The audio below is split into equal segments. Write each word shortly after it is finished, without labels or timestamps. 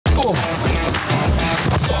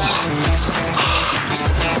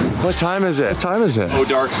What time is it? What time is it? Oh,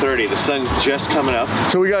 dark 30. The sun's just coming up.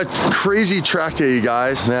 So we got crazy track day, you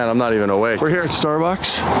guys. Man, I'm not even awake. We're here at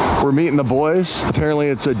Starbucks. We're meeting the boys. Apparently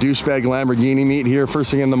it's a douchebag Lamborghini meet here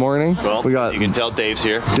first thing in the morning. Well, we got, you can tell Dave's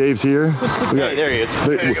here. Dave's here. Hey, there he is.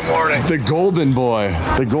 Hey, good morning. The golden boy.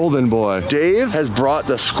 The golden boy. Dave has brought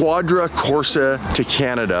the Squadra Corsa to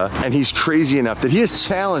Canada, and he's crazy enough that he has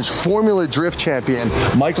challenged Formula Drift champion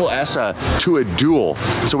Michael Essa to a duel.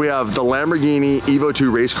 So we have the Lamborghini Evo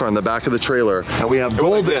 2 race car in the back of the trailer, and we have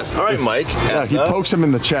gold. This. All right, Mike. Yeah, he pokes him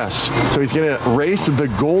in the chest. So he's gonna race the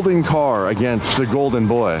golden car against the golden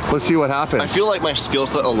boy. Let's see what happens. I feel like my skill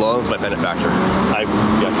set alone is my benefactor. I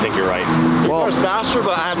think you're right. Well, it's faster,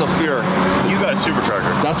 but I have no fear. You got a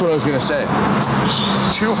supercharger. That's what I was gonna say.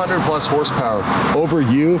 200 plus horsepower over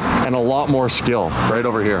you, and a lot more skill right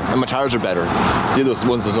over here. And my tires are better. Yeah, those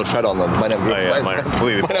ones there's no tread on them. Mine have mine are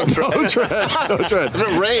completely no tread. No tread.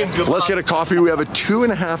 It rains. Let's get a coffee. We have a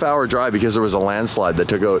 2.5 hour drive because there was a landslide that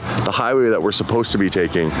took out the highway that we're supposed to be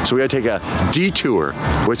taking. So we gotta take a detour,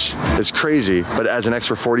 which is crazy, but adds an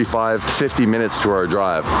extra 45, 50 minutes to our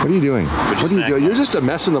drive. What are you doing? What are you doing? You're just a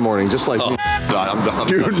mess in the morning, just like me. God, I'm done.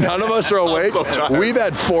 Dude, none of us are awake. So we've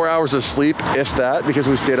had 4 hours of sleep, if that, because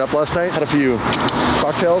we stayed up last night, had a few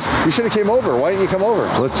cocktails. You should have came over. Why didn't you come over?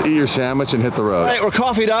 Let's eat your sandwich and hit the road. All right, we're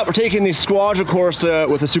coffeeed up. We're taking the Squadra Corsa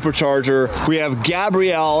with a supercharger. We have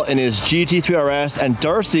Gabrielle in his GT3 RS and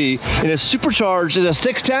Darcy in his supercharged, is it a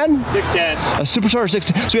 610? 610. A supercharged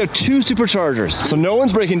 610. So we have 2 superchargers. So no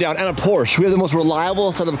one's breaking down, and a Porsche. We have the most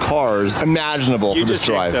reliable set of cars imaginable for this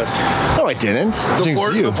drive. Us. No, I didn't.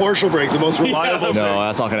 The Porsche will break, the most reliable No,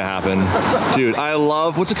 that's not gonna happen. Dude, I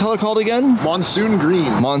love, what's the color called again? Monsoon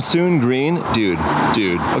green. Monsoon green, dude.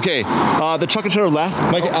 Okay, the truck and trailer left.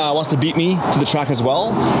 Mike wants to beat me to the track as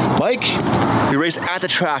well. Mike, We race at the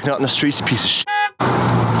track, not in the streets, you piece of shit.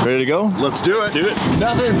 ready to go? Let's do it. Do it.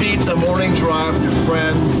 Nothing beats a morning drive with your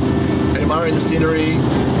friends, admiring the scenery.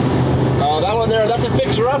 That one there, that's a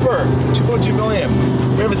fixer-upper, 2.2 million.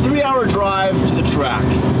 We have a 3-hour drive to the track.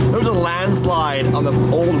 There was a landslide on the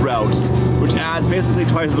old routes, which adds basically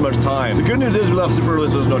twice as much time. The good news is we left super early,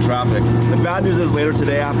 so there's no traffic. The bad news is later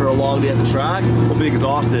today, after a long day at the track, we'll be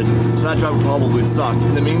exhausted, so that drive will probably suck.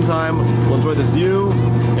 In the meantime, we'll enjoy the view,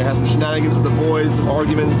 and have some shenanigans with the boys, some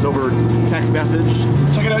arguments over text message.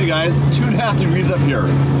 Check it out, you guys. It's 2.5 degrees up here.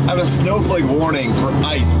 I have a snowflake warning for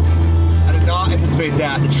ice. I did not anticipate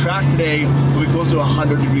that. The track today will be close to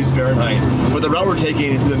 100 degrees Fahrenheit. But the route we're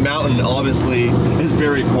taking to the mountain, obviously, is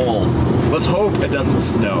very cold. Let's hope it doesn't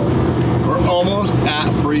snow. We're almost at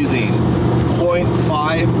freezing.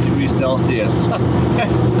 0.5 degrees Celsius.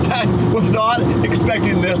 I was not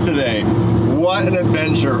expecting this today. What an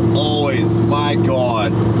adventure, always. My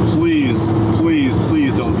God, please, please,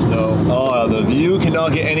 please don't snow. Oh, the view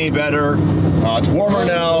cannot get any better. It's warmer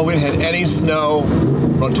now, we didn't hit any snow.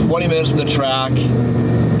 About 20 minutes from the track.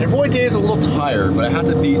 Your boy Dave's a little tired, but I have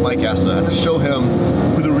to beat Mike Essa. I have to show him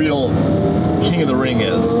who the real king of the ring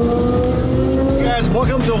is. Hey guys,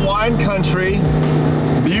 welcome to wine country.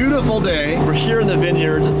 Beautiful day. We're here in the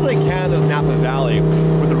vineyard, just like Canada's Napa Valley,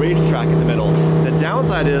 with the racetrack in the middle. The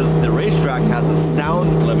downside is the racetrack has a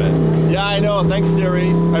sound limit. Yeah, I know, thanks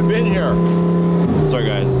Siri. I've been here. Sorry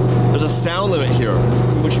guys. There's a sound limit here,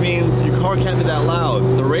 which means your car can't be that loud.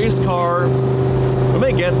 The race car, we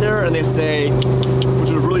may get there and they say, which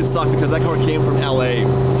would really suck because that car came from LA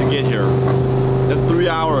to get here. That's 3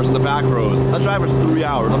 hours on the back roads. That drive was 3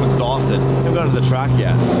 hours. I'm exhausted. I haven't gone to the track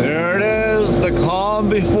yet. There it is, the calm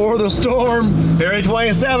before the storm. Area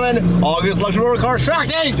 27, August Luxury Motor Car Track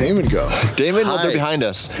Day. Damon go. Damon, Hi. they're behind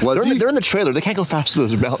us. Was They're in the trailer. They can't go fast through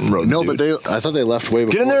those mountain roads. No, dude. but I thought they left way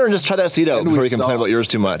before. Get in there and just try that seat out And we before you complain stopped. about yours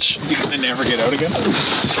too much. Is he gonna never get out again?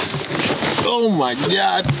 Oh my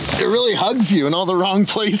God, it really hugs you in all the wrong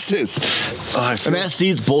places. Oh, I feel And that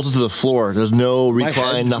seat's bolted to the floor. There's no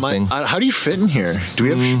recline, nothing. How do you fit in here? Do we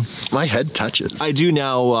have, my head touches. I do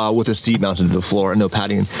now with a seat mounted to the floor and no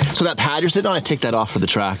padding. So that pad you're sitting on, I take that off for the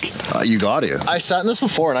track. You got to. I sat in this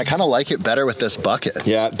before and I kind of like it better with this bucket.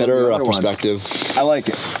 Yeah, better The other one. perspective. I like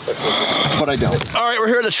it, but I don't. All right, we're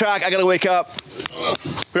here at the track. I gotta wake up.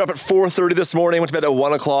 We're up at 4:30 this morning, went to bed at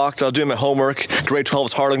 1 o'clock. I was doing my homework. Grade 12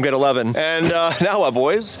 is harder than grade 11. And now what,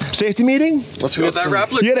 boys? Safety meeting? Let's go.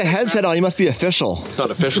 You had a headset on, you must be official.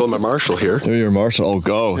 Not official, I'm a marshal here. There you're Marshall. Oh,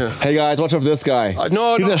 go. Yeah. Hey guys, watch out for this guy.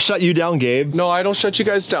 No, He's gonna shut you down, Gabe. No, I don't shut you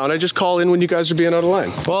guys down. I just call in when you guys are being out of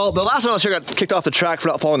line. Well, the last time I was here, got kicked off the track for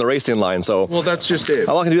not following the racing line, so Well, that's just Dave.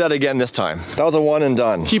 I'm not gonna do that again this time. That was a one and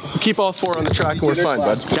done. Keep all four on the track and we're fine,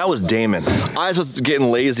 bud. That was Damon. I was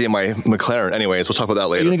getting lazy in my McLaren. Anyways, we'll talk about that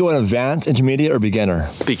later. accelerator. Are you gonna go in advanced, intermediate, or beginner?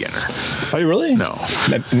 Beginner. Are you really? No.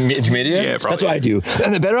 Intermediate? Yeah, probably. That's what I do.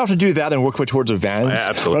 And better off to do that than work way towards advanced. Yeah,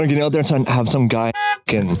 absolutely. Rather than get out there and have some guy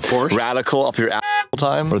Radical up your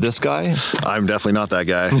time. or this guy. I'm definitely not that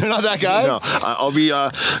guy. You're not that guy? No, I'll be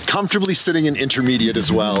comfortably sitting in intermediate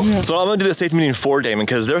as well. So I'm gonna do the safety meeting for Damon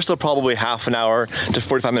because they're still probably half an hour to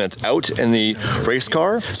 45 minutes out in the race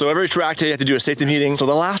car. So every track day you have to do a safety meeting. So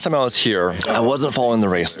the last time I was here, I wasn't following the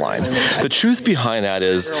race line. The truth behind that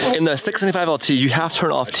is in the 695 LT, you have to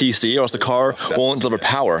turn off TC or else the car won't deliver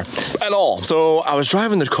power at all. So I was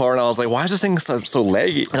driving the car and I was like, why is this thing so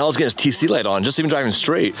laggy? And I was getting his TC light on, just even driving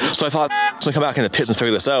straight. So I thought, I'm gonna come back in the pits and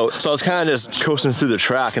figure this out. So I was kind of just coasting through the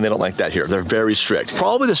track and they don't like that here. They're very strict.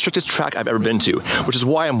 Probably the strictest track I've ever been to, which is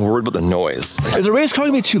why I'm worried about the noise. Is the race car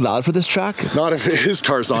gonna be too loud for this track? Not if his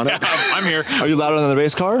car's on it. I'm here. Are you louder than the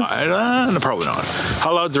race car? No, probably not.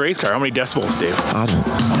 How loud's the race car? How many decibels, Dave? I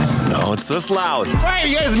don't. No, it's this loud. Right,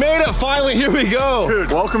 you guys made it. Finally, here we go. Dude,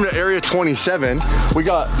 welcome to Area 27. We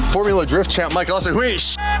got Formula Drift champ Mike Elsa, who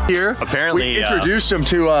ain't here. Apparently, we introduced him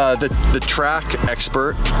to the track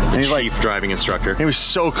expert, and he's like, Chief driving instructor. he was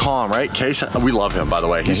so calm, right? Case, we love him, by the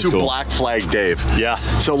way. He's who cool. black flagged Dave. Yeah.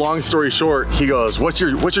 So long story short, he goes, "What's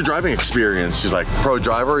your driving experience?" He's like, "Pro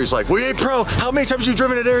driver." He's like, "Well, you ain't pro. How many times have you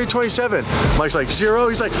driven at Area 27?" Mike's like, "0."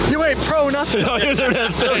 He's like, "You ain't pro, nothing."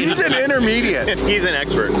 So he's an intermediate. He's an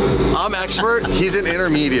expert. I'm expert. He's an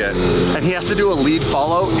intermediate, and he has to do a lead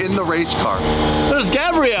follow in the race car. There's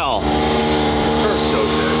Gabrielle. This car's so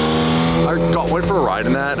sick. I went for a ride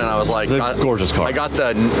in that, and I was like, It's a gorgeous car. I got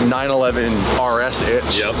the 911 RS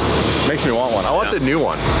itch. Yep. Makes me want one. I want the new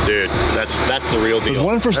one. Dude, that's the real deal. There's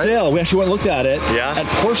one for sale. We actually went and looked at it. Yeah? At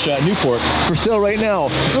Porsche at Newport. For sale right now.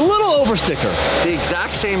 It's a little over sticker. The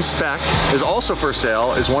exact same spec is also for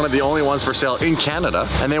sale, is one of the only ones for sale in Canada,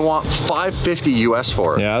 and they want $550 US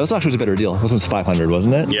for it. Yeah, this actually was a better deal. This one's 500,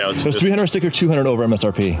 wasn't it? Yeah, it was 300 sticker, 200 over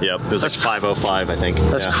MSRP. Yep, it was like 505, I think.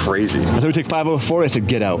 That's Yeah. crazy. So we take 504. I said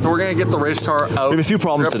get out. We're gonna get the race car out. We have a few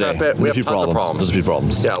problems We're gonna today. prep it. We have There's tons of problems. There's a few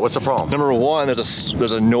problems. Yeah, what's the problem? Number one,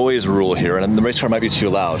 there's a noise rule here, and the race car might be too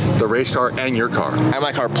loud. The race car and your car. And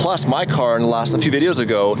my car plus my car in the last a few videos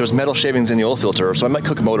ago, there's metal shavings in the oil filter, so I might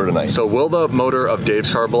cook a motor tonight. So will the motor of Dave's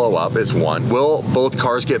car blow up? Is one. Will both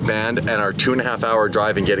cars get banned and our 2.5 hour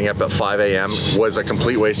drive and getting up at 5 a.m. was a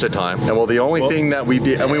complete waste of time? And will the only thing that we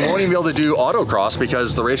won't even be able to do autocross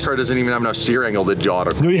because the race car doesn't even have enough steer angle to do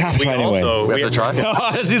autocross. No, you have to try anyway. We have to try?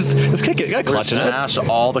 Let's kick it. You got We're clutch in it. smash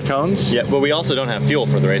all the cones? Yeah, but we also don't have fuel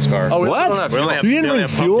for the race car. Oh, we What? don't have we fuel. only have, You didn't we only bring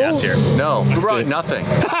have pump fuel? gas here. No, we brought nothing.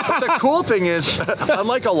 But the cool thing is,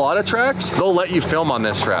 unlike a lot of tracks, they'll let you film on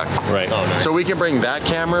this track. Right. Oh, nice. So we can bring that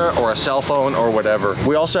camera or a cell phone or whatever.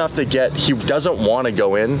 We also have to get, he doesn't want to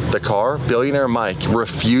go in the car. Billionaire Mike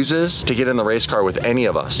refuses to get in the race car with any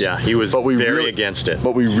of us. Yeah, he was very really, against it.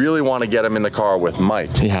 But we really want to get him in the car with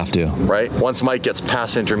Mike. You have to. Right? Once Mike gets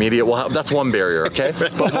past intermediate, that's one barrier, okay?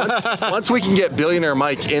 But once we can get Billionaire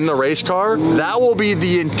Mike in the race car, that will be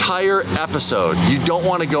the entire episode. You don't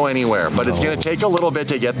want to go anywhere, but it's going to take a little bit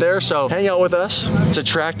to get there, so hang out with us. It's a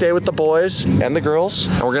track day with the boys and the girls,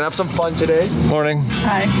 and we're going to have some fun today. Morning.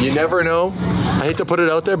 You never know. I hate to put it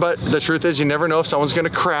out there, but the truth is you never know if someone's going to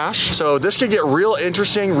crash. So this could get real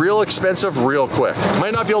interesting, real expensive, real quick.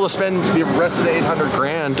 Might not be able to spend the rest of the 800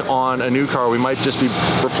 grand on a new car. We might just be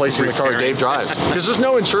replacing the car Dave drives. Because there's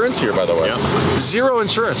no insurance here, by the way. Yep. Zero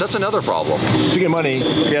insurance. That's another problem. Speaking of money,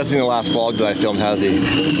 He hasn't seen the last vlog that I filmed, has he?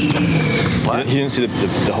 What? He didn't see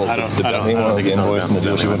the whole I don't one of the think he's invoice and the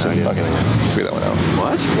deal she went to. Okay, figure that one out.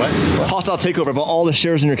 What? hostile takeover about all the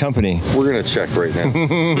shares in your company. We're going to check right now.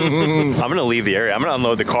 I'm gonna leave the area. I'm gonna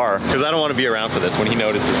unload the car because I don't want to be around for this when he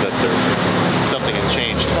notices that there's something has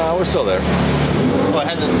changed. We're still there. Well, it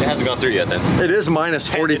hasn't gone through yet then. It is minus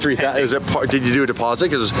 43,000. Is it? Did you do a deposit?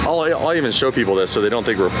 Because I'll even show people this so they don't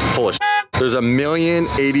think we're full of shit. There's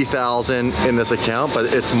 $1,080,000 in this account, but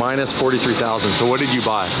it's minus 43,000. So what did you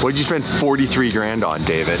buy? What did you spend 43 grand on,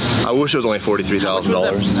 David? I wish it was only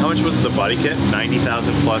 $43,000. How much was the body kit?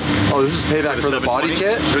 90,000 plus. Oh, this is payback for the body 720?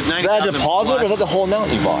 kit? It was That 90,000 deposit or was that the whole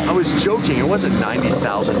amount you bought? I was joking. It wasn't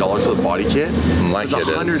 $90,000 for the body kit. My It was kit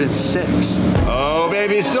is. 106. Oh,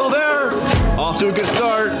 baby, it's still there. Off to a good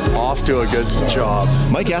start. Off to a good job.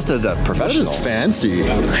 Mike Assa is a professional. This is fancy.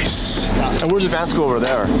 Nice. And where's Advance go over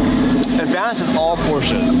there? Advance is all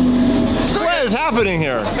Porsches. What is happening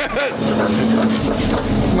here?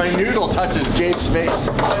 My noodle touches Gabe's face.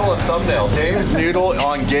 Title and thumbnail. Dave's noodle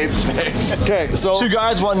on Gabe's face. Okay, so 2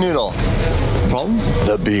 guys, 1 noodle. Problem?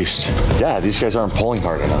 the beast. Yeah, these guys aren't pulling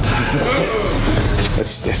hard enough.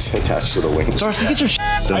 It's attached to the wing. Darcy, get your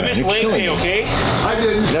I missed leg day, okay? I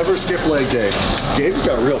didn't. Never skip leg day. Gabe's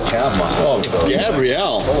got real calf muscles. Oh,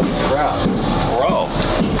 Gabrielle. Holy crap. Bro.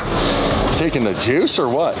 Taking the juice or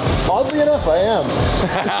what? Oddly enough, I am.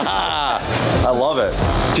 I love it.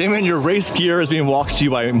 Damon, your race gear is being walked to you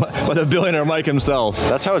by the billionaire Mike himself.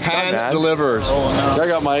 That's how it's done, Hand man. delivered. I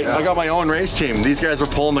got my own race team. These guys are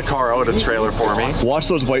pulling the car out of the trailer for me. Watch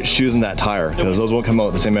those white shoes in that tire, because those won't come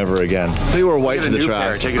out the same ever again. They were white Get to a the new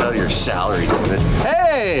pair. track. Take it out of your salary, David.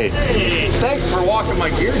 Hey! Thanks for walking my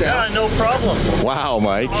gear down. No problem. Wow,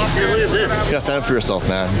 Mike. Here, look at this. You gotta stand up for yourself,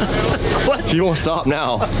 man. What? You won't stop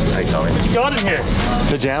now. Thanks, Tommy. You got in here?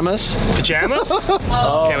 Pajamas? Pajamas?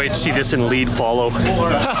 Can't wait to see this in lead follow.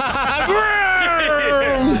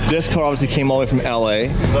 This car obviously came all the way from LA.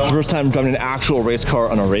 First time driving an actual race car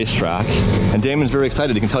on a racetrack. And Damon's very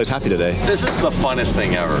excited. You can tell he's happy today. This is the funnest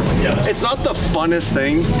thing ever. Yeah. It's not the funnest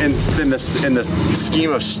thing in the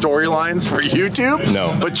scheme of storylines for YouTube.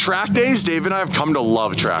 No. But track days, Dave and I have come to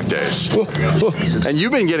love track days. And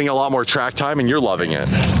you've been getting a lot more track time and you're loving it.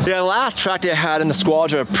 Yeah, the last track day I had in the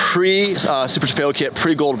Squadra pre-Super Trofeo kit,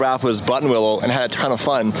 pre-Gold Wrap was Button Willow, and I had a ton of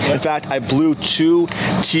fun. In fact, I blew 2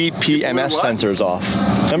 TPMS sensors off.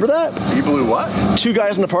 Remember that? You blew what? 2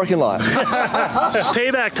 guys in the parking lot. It's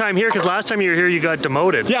payback time here because last time you were here, you got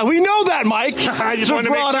demoted. Yeah, we know that, Mike. I just wanted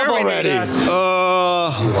to make sure we knew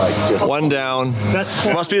that. One down. That's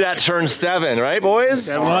cool. Must be that turn 7, right, boys?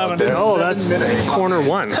 Oh, that's corner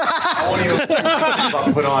 1.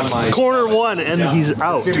 Put on my Corner 1, and he's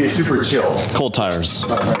out. be a super chill. Cold tires.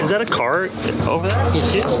 Is that a car over there? Can you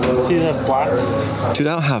see it? See that black? Dude,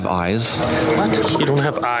 I don't have eyes. What? You don't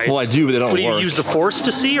have eyes. Well, I do, but they don't What do you work. use the force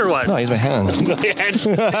to see or what? No, I use my hands.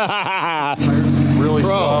 Really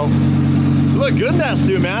slow. You look good in that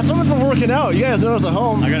suit, man. So much for working out. You guys know us at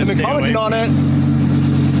home. I've been commenting on it.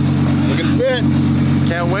 Looking fit.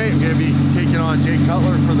 Can't wait. I'm going to be taking on Jake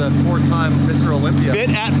Cutler for the 4-time Mr. Olympia. Fit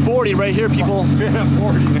at 40 right here, people. Fit at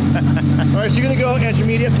 40. All right, so you're gonna go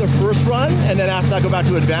intermediate for the first run, and then after that go back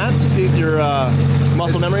to advanced to get your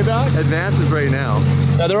muscle memory back? Advance is right now.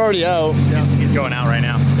 No, they're already out. Yeah. He's going out right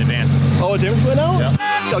now. Advanced. Oh, Damon's going out? Yeah.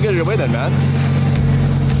 I'll get it your way then, man.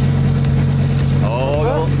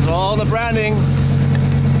 Oh, all the branding.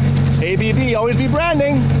 ABB, always be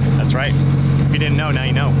branding. That's right. If you didn't know, now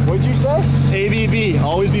you know. What'd you say? ABB,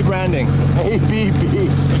 always be branding. ABB.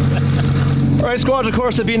 All right, Squadra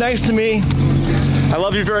Corsa, be nice to me. I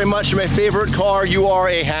love you very much. You're my favorite car. You are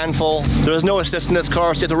a handful. There's no assist in this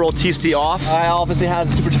car, so you have to roll TC off. I obviously had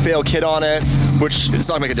the Super Trofeo kit on it, which it's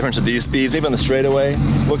not gonna make a difference at these speeds. Maybe on the straightaway.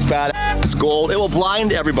 Looks bad. It's gold. It will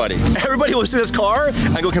blind everybody. Everybody will see this car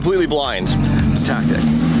and go completely blind. It's a tactic.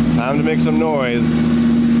 Time to make some noise.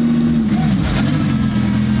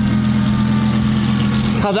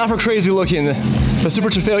 How's that for crazy looking? The Super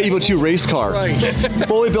Trofeo Evo 2 race car. Right.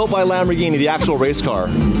 Fully built by Lamborghini, the actual race car.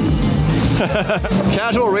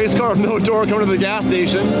 Casual race car with no door coming to the gas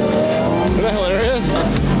station. Isn't that hilarious?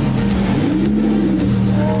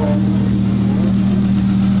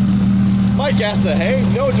 Mike Gasta, hey,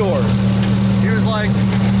 no doors. He was like,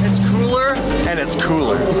 it's cooler and it's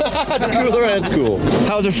cooler. It's cooler and it's cool.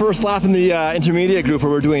 How was your first lap in the intermediate group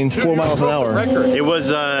where we're doing 4 miles an hour? It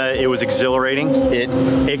was exhilarating.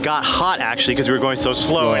 It got hot actually because we were going so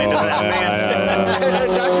slow and it doesn't have fans.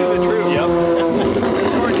 That's actually the truth. Yep. This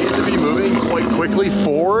car needs to be moving quite quickly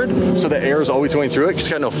forward so the air is always going through it because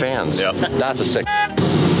it's got no fans. Yep. That's a sick.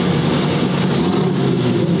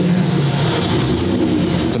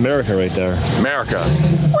 It's America right there. America.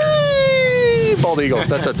 Whee! Bald eagle.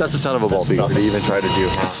 That's the sound of a bald eagle. What do you even try to do?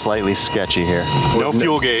 It's slightly sketchy here. No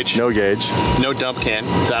fuel gauge. No gauge. No dump can.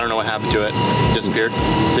 So I don't know what happened to it. Disappeared.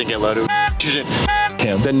 Didn't get loaded.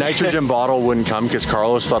 The nitrogen bottle wouldn't come because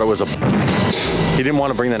Carlos thought it was a... He didn't want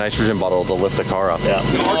to bring the nitrogen bottle to lift the car up. Yeah.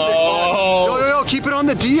 Yo, keep it on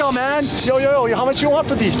the deal, man. Yo, how much you want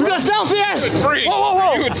for these? We got Celsius! It's free.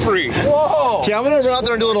 Whoa. It's free. Whoa. Okay, I'm gonna run out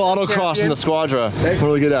there and do a little autocross in the Squadra. I'm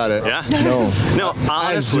really good at it. Yeah? No. No,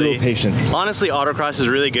 I have zero honestly, patience. autocross is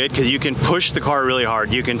really good because you can push the car really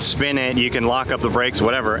hard. You can spin it, you can lock up the brakes,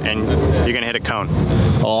 whatever, and you're gonna hit a cone.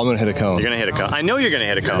 Oh, I'm gonna hit a cone. You're gonna hit a cone. I know you're gonna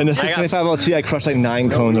hit a cone. In the 625 LT, I crushed like 9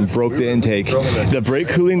 cones and broke the intake. The brake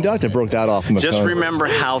cooling duct, I broke that off from the Just cone. remember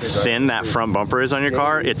how thin that front bumper is on your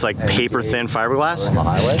car. It's like paper thin fiberglass.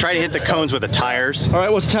 Try to hit the cones with the tires. All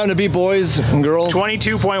right, what's the time to beat, boys and girls?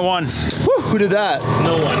 22.1. Whew, who did that?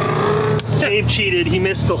 No one. Dave cheated. He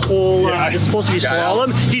missed the whole, it's supposed to be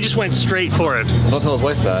slalom. He just went straight for it. Don't tell his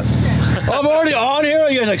wife that. Oh, I'm already on here?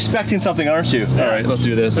 You guys are expecting something, aren't you? All right, let's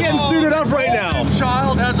do this. Getting suited up right now.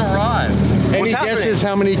 Child has arrived. And Any guesses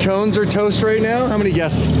how many cones are toast right now? How many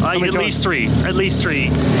guesses? At least three. At least three.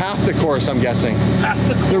 Half the course, I'm guessing. Half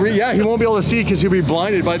the course. Yeah, he won't be able to see because he'll be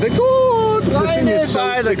blinded by the gold. This thing is so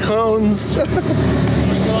by the cones.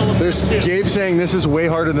 There's Gabe saying this is way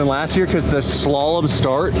harder than last year because the slalom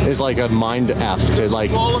start is like a mind F to like.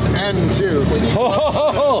 Slalom end too.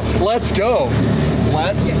 Oh, let's go.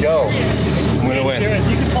 Let's go. I'm gonna win. Serious,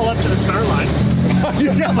 you can pull up to the start line.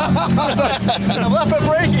 I'm left foot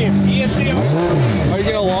braking. Are you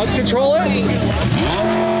gonna launch control it?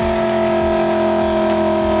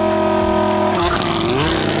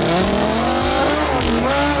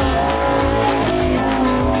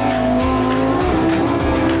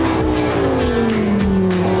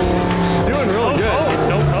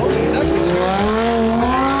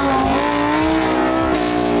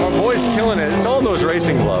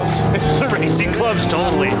 Racing gloves. It's the racing gloves,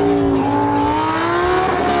 totally.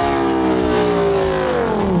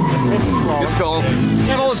 Let's go. You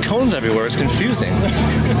have all those cones everywhere. It's confusing.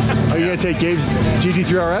 Are you gonna take Gabe's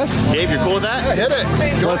GT3 RS? Gabe, you're cool with that? Yeah, hit it.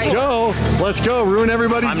 Let's go. Let's go. Ruin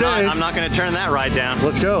everybody's day. I'm not gonna turn that ride down.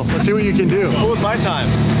 Let's go. Let's see what you can do. What was my time?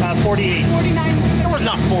 48. 49. It was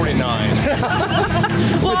not 49.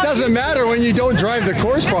 It doesn't matter when you don't drive the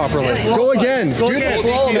course properly. Go again. Do the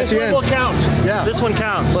slalom at This the one end. will count. Yeah. This one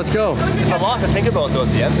counts. Let's go. It's a lot to think about though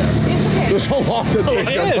at the end there. There's a lot to think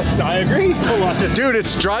about. I agree. Dude,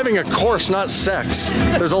 it's driving a course, not sex.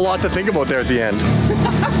 There's a lot to think about there at the end. You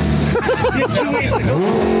have 2 ways to go.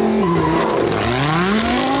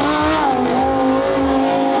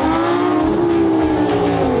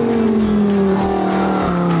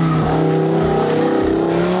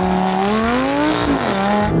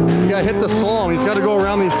 Hit the slalom. He's got to go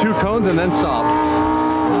around these 2 cones and then stop.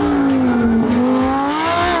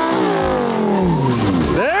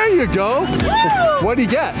 There you go. What'd he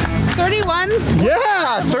get? 31.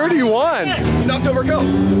 Yeah, 31. Knocked over go.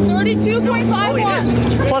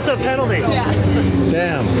 32.51. Plus a penalty. Yeah.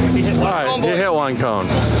 Damn. All right, you hit 1 cone.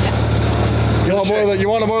 You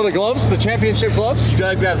want more of the gloves? The championship gloves? You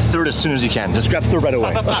gotta grab third as soon as you can. Just grab third right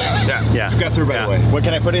away. Yeah. Just grab third right away. What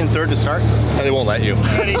can I put in third to start? They won't let you.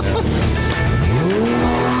 Ready?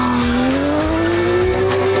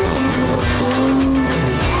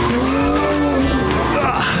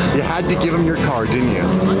 You had to give him your car, didn't you?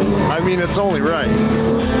 I mean, it's only right.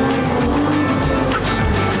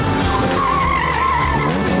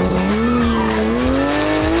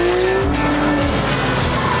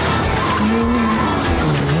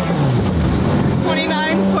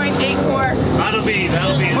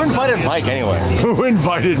 That'll be. Who invited Mike anyway? Who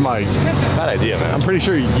invited Mike? Bad idea, man. I'm pretty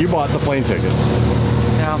sure you bought the plane tickets.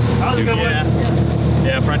 That was a good one.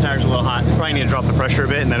 Yeah, front tire's a little hot. Probably need to drop the pressure a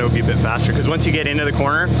bit and then it would be a bit faster because once you get into the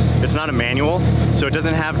corner, it's not a manual, so it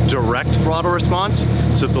doesn't have direct throttle response,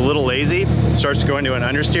 so it's a little lazy. It starts to go into an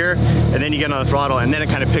understeer and then you get on the throttle and then it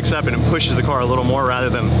kind of picks up and it pushes the car a little more rather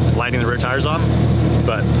than lighting the rear tires off.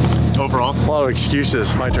 But overall, A lot of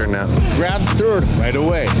excuses. My turn now. Grab third right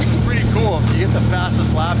away. It's pretty cool. If you get the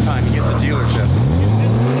fastest lap time, you get the dealership.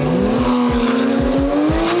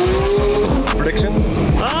 Predictions?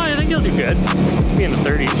 I think he'll do good. Be in the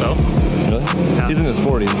 30s, so. Really? Yeah. He's in his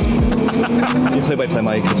 40s. You play-by-play,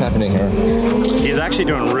 Mike. What's happening here? he's actually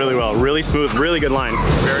doing really well. Really smooth, really good line.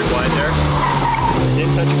 Very wide there.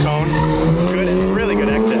 Didn't touch a cone. Good, really good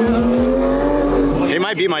exit. It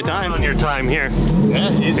might be my time. On your time here. Yeah,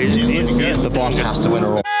 he's looking good. The boss has to win a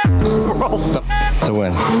roll. To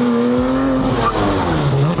win.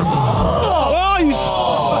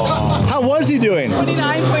 How was he doing?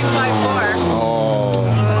 29.54.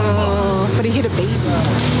 Oh. But he hit a baby.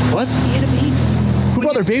 What? He hit a baby. Who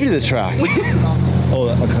brought their baby to the track? Oh,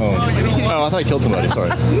 a cone. Oh, I thought I killed somebody. Sorry.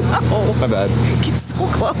 No. My bad. Get so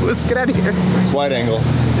close. Get out of here. It's wide angle.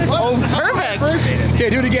 Oh, perfect. Okay,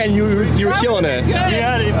 do it again. You were killing it. You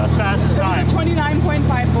had it fastest time.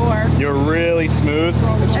 29.54. You're really smooth.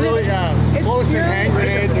 It's really close and hand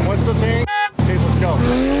grenades and what's the saying? Okay, let's go.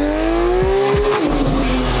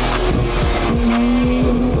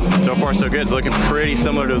 So far, so good. It's looking pretty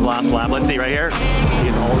similar to his last lap. Let's see right here. He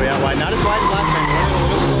gets all the way out wide. Not as wide as last time.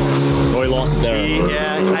 Oh, he lost it there.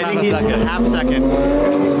 Yeah, I think he's half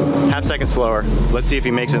second slower. Let's see if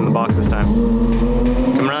he makes it in the box this time.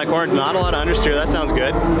 Coming around the corner, not a lot of understeer. That sounds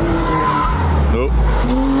good. Nope.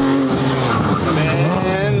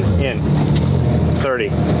 And in 30.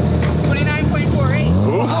 29.48.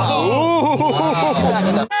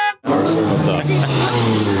 What's up?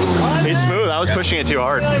 He's smooth. I was pushing it too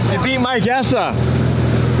hard. You beat Mike Essa.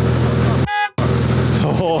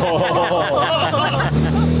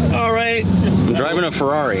 All right. I'm driving a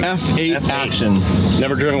Ferrari. F8 action.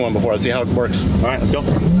 Never driven one before. Let's see how it works. All right, let's go.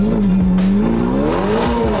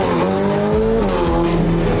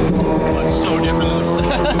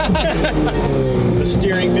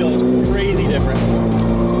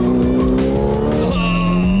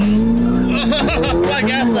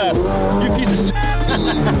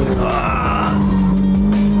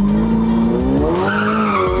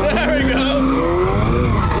 There we go.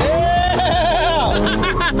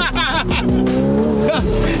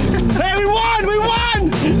 Hey, we won! We won!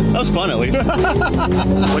 That was fun, at least.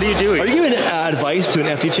 What are you doing? Are you giving advice to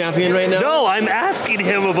an FD champion right now? No, I'm asking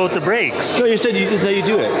him about the brakes. No, you said you do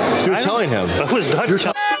it. You were telling him. I was not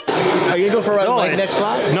telling. Are you gonna go for a ride with Mike I- next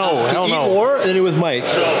lap? No, hell Eat no. more and then you're with Mike.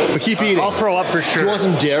 But keep eating. I'll throw up for Do sure. you want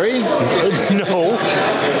some dairy? No.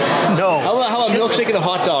 No. How about a milkshake and a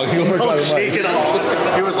hot dog? You go for a drive with Mike. Shake it all.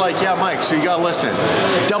 He was like, yeah, Mike, so you gotta listen.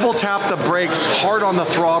 Double tap the brakes, hard on the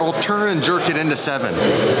throttle, turn and jerk it into 7.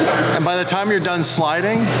 And by the time you're done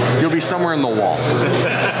sliding, you'll be somewhere in the wall.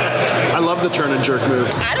 I love the turn and jerk move.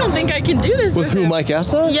 I don't think I can do this With with who, him. Mike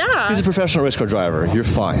Essa? Yeah. He's a professional race car driver. You're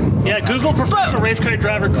fine. Yeah, Google professional race car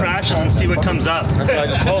driver crashes and see what comes up. I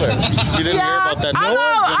just told her. She didn't hear about that. I'm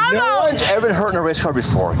out. No one's ever been hurt in a race car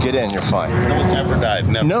before. Get in, you're fine. No one's ever died.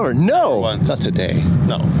 Never. Never. No. Once. Not today.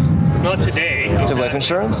 No. Not today. Do you have life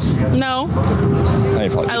insurance? No. No, you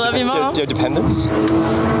probably I love you, Mom. Do you have dependents?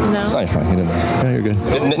 No. No, you're fine. Get in there. Yeah, you're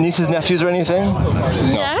good. Nieces, nephews, or anything?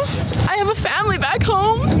 Yes. I have a family back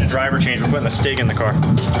home. The driver changed. We're putting the steak in the car.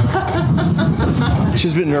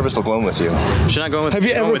 She's a bit nervous about going with you. She's not going with. Have you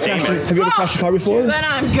she's going ever with crashed? Damon. Have you ever crashed a car before? Then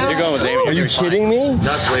I'm good. You're going with Damon. Are you kidding me?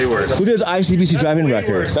 That's way worse. Look at his ICBC driving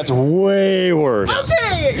record. That's way worse.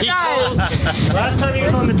 Okay, guys. Last time he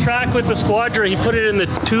was on the track with the Squadra, he put it in the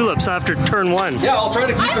tulips after turn 1. Yeah, I'll try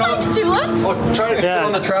to keep I it on. like tulips. I'll try to keep Yeah. it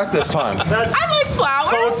on the track this time. That's I like code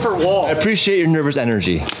flowers. for wall. I appreciate your nervous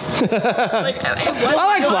energy. I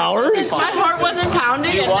like flowers. My heart wasn't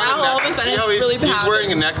pounding, and now all of a sudden it's really He's pounding.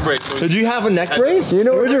 wearing a neck brace. So Did you have a neck brace? You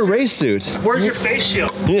know, where's your race suit? Where's your face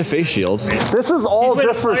shield? You need a face shield. This is all He's been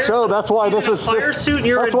just for fire- show. That's why he's this in a is. fire suit and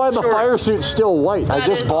you're That's in why the shorts. fire suit's still white. I That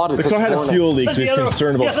just is- bought it. The this car had a morning. fuel leak, so he's The other-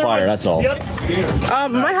 concerned about the other fire. one. That's all. Yep.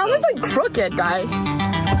 My helmet's like crooked, guys.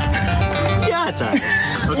 Yeah, it's alright.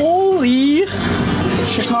 Holy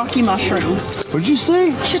shiitake mushrooms. What'd you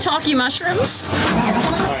say? Shiitake mushrooms.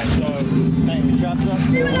 Alright, so thanks. Wraps up.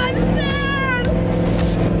 You understand?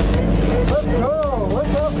 Let's go. Let's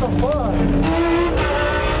have some fun.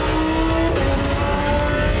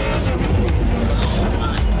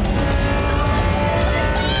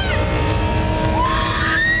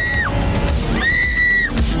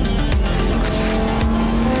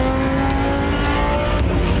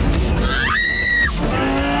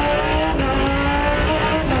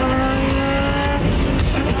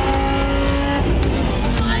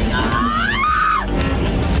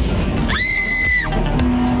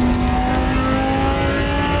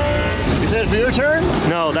 Is that a your turn?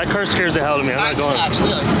 No, that car scares the hell out of me. I'm not going.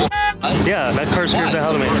 Yeah, that car scares the hell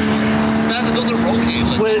out of me. That's a built-in roll cage.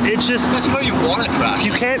 Like, Well, it's just that's where you want to crash.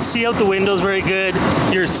 you can't see out the windows very good.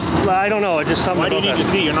 I don't know. Just something. Why do you about need to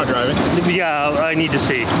that. see? You're not driving. Yeah, I need to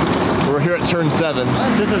see. We're here at turn 7.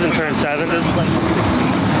 This isn't turn 7. This is like.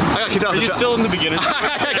 I got kicked off Are the you track. still in the beginning?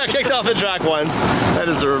 I got kicked off the track once. I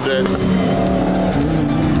deserved it.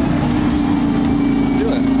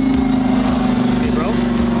 Hey, bro.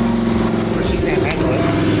 She can't handle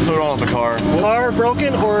it. So wrong with the car. Car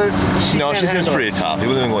broken or she No, can't she seems handle pretty it? tough. He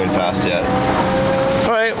wasn't even going fast yet.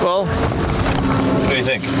 All right, well. What do you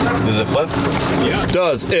think? Does it flip?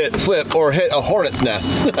 Does it flip or hit a hornet's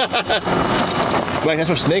nest? Mike, that's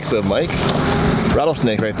where snakes live, Mike.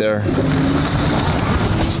 Rattlesnake right there.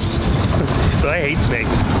 I hate snakes.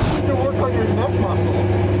 You can work on your neck muscles.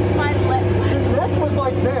 My lip. Your neck was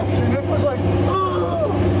like this. Your neck was like,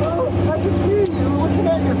 oh, I can see you looking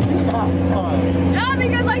at your feet half the time. Yeah,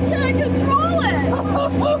 because I can't control it.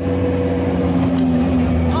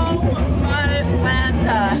 Oh my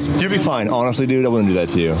Manta. You'd be fine. Honestly, dude, I wouldn't do that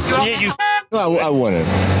to you. Yeah, you. No, I wouldn't.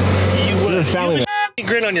 You would. You're a family You have a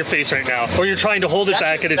grin on your face right now, or you're trying to hold it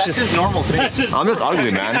back, and it's That's just. his normal face. That's just. I'm just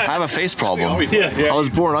ugly, man. I have a face problem. Yes, I was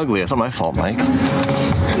born ugly. It's not my fault, Mike.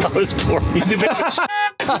 I was poor. He's a bit.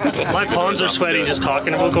 My palms are sweaty just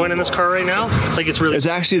talking about going in this car right now. Like it's really. It's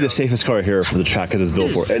actually the safest car here for the track because it's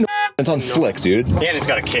built for it. It's on slick, dude. And it's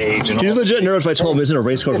got a cage and all. He's legit nervous if I told him it's in a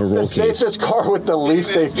race car with a roll It's the cage. safest car with the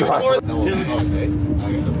least safe driver.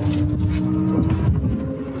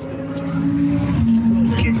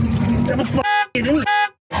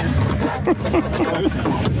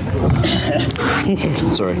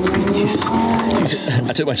 Sorry.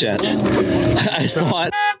 I took my chance. I saw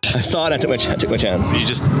it. I took my chance. You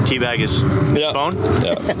just teabag his phone?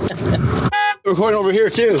 Yeah. Recording over here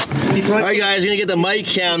too. All right, guys, we're gonna get the mic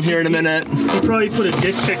cam here in a minute. We You probably put a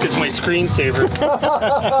dick pic as my screensaver.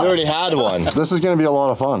 already had one. This is going to be a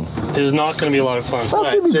lot of fun. It is not going to be a lot of fun. That's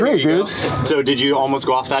going to be great, dude. So did you almost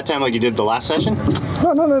go off that time like you did the last session?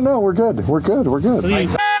 No. We're good. We're good.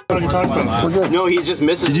 What are you talking about? We're good. No, he's just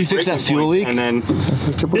missing. Did you fix that fuel leak? And then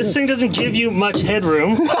This thing doesn't give you much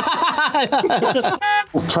headroom.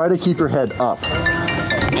 Try to keep your head up.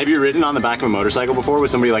 have you ridden on the back of a motorcycle before with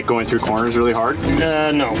somebody like going through corners really hard?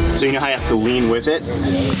 No. So you know how you have to lean with it?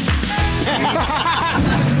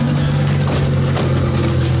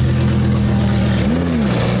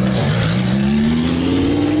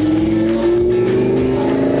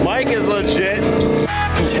 Mike is legit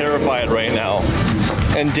terrified right now.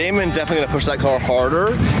 And Damon definitely gonna push that car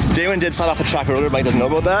harder. Damon did slide off the track earlier, Mike doesn't know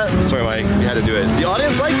about that. Sorry Mike, you had to do it. The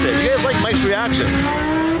audience likes it. You guys like Mike's reactions.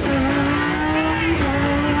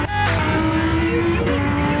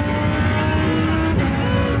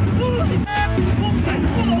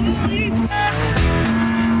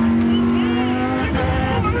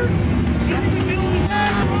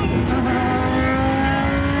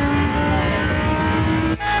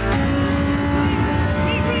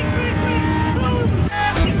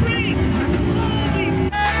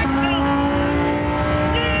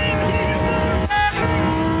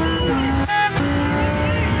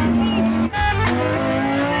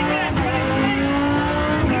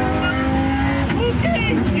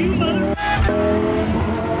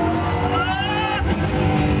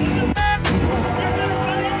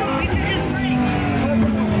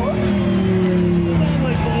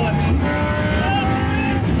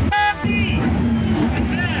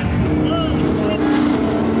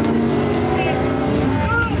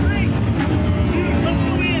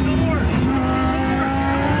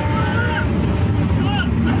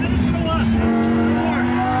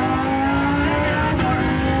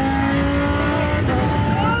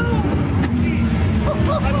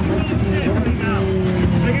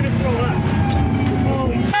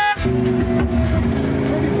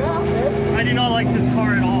 I do not like this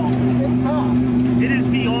car at all. It's fast. It is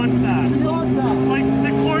beyond fast. Beyond fast. Like the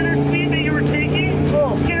corner speed that you were taking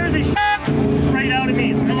scared the shit right out of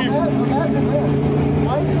me. Imagine this.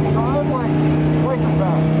 I can drive like twice as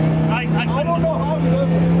fast. I don't know how he does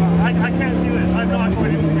it. I can't do it. I'm not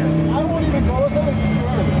going to do it. I won't even go with him. It's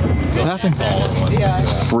scary.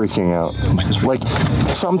 Freaking out. Like,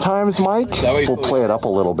 sometimes Mike will play it up a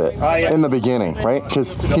little bit in the beginning, right?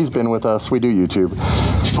 Because he's been with us, we do YouTube.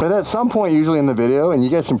 But at some point, usually in the video, and you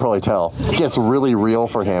guys can probably tell, it gets really real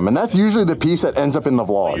for him. And that's usually the piece that ends up in the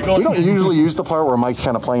vlog. We don't usually use the part where Mike's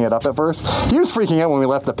kind of playing it up at first. He was freaking out when we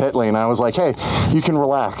left the pit lane. I was like, hey, you can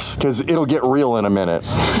relax, because it'll get real in a minute.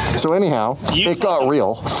 So anyhow, it got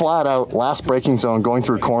real. Flat out, last braking zone, going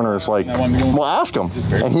through corners, like, well, ask him.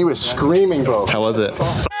 And he was screaming, bro. How was it?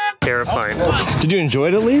 Terrifying. Did you enjoy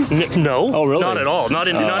it at least? No. Oh, really? Not at all. Not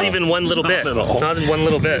even one little bit. Not in one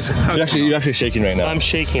little bit. You're actually shaking right now. I'm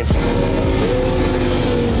shaking.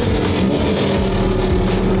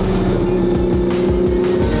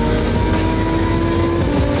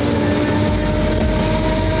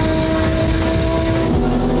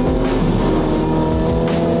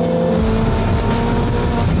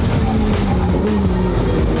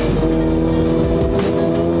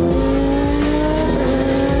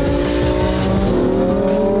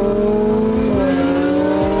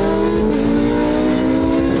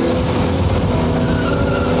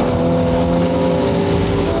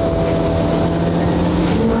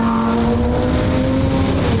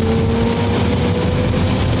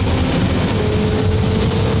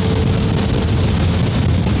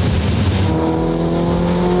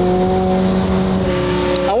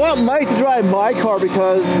 Mike to drive my car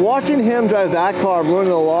because watching him drive that car, I'm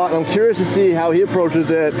learning a lot, and I'm curious to see how he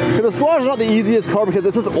approaches it. Because the Squad is not the easiest car because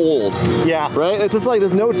it's just old. Yeah. Right? It's just like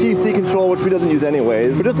there's no TC control, which he doesn't use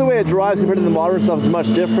anyways. But just the way it drives compared to the modern stuff is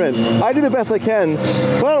much different. I do the best I can, but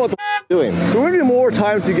I don't know what the f doing. So we're gonna do more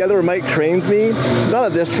time together where Mike trains me. Not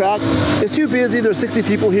at this track. It's too busy, there's 60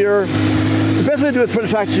 people here. The best way to do it is sprint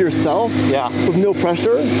the track to yourself. Yeah. With no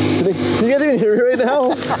pressure. Can you guys even hear me right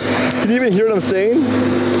now? Can you even hear what I'm saying?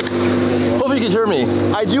 Hopefully you can hear me.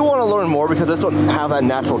 I do want to learn more because I just don't have that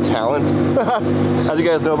natural talent. As you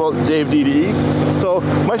guys know about Dave DD. So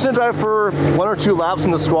Mike's gonna drive for 1 or 2 laps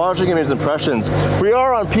in the squad to give me his impressions. We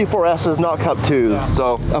are on P4S's, not Cup 2s.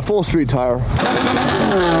 So a full street tire.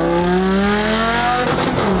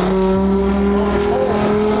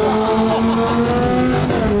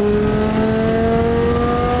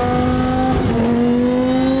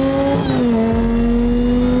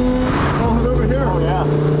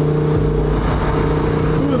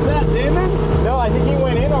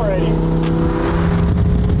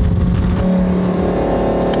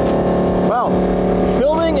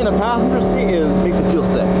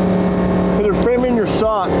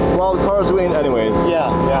 While the car's waiting anyways. Yeah,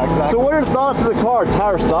 exactly. So what are your thoughts of the car?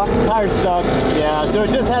 Tires suck? Tires suck, yeah. So So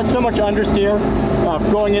it just has so much understeer.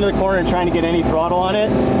 Going into the corner and trying to get any throttle on it,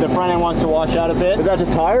 the front end wants to wash out a bit. Is that the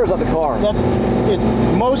tire or is that the car? It's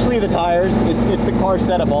mostly the tires. It's the car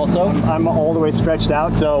setup also. I'm all the way stretched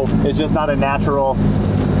out, so it's just not a natural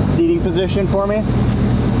seating position for me.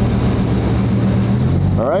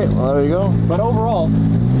 All right, well, there you go. But overall,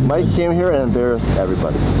 Mike came here and embarrassed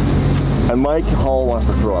everybody. And Mike Hall wants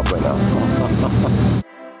to throw up right now.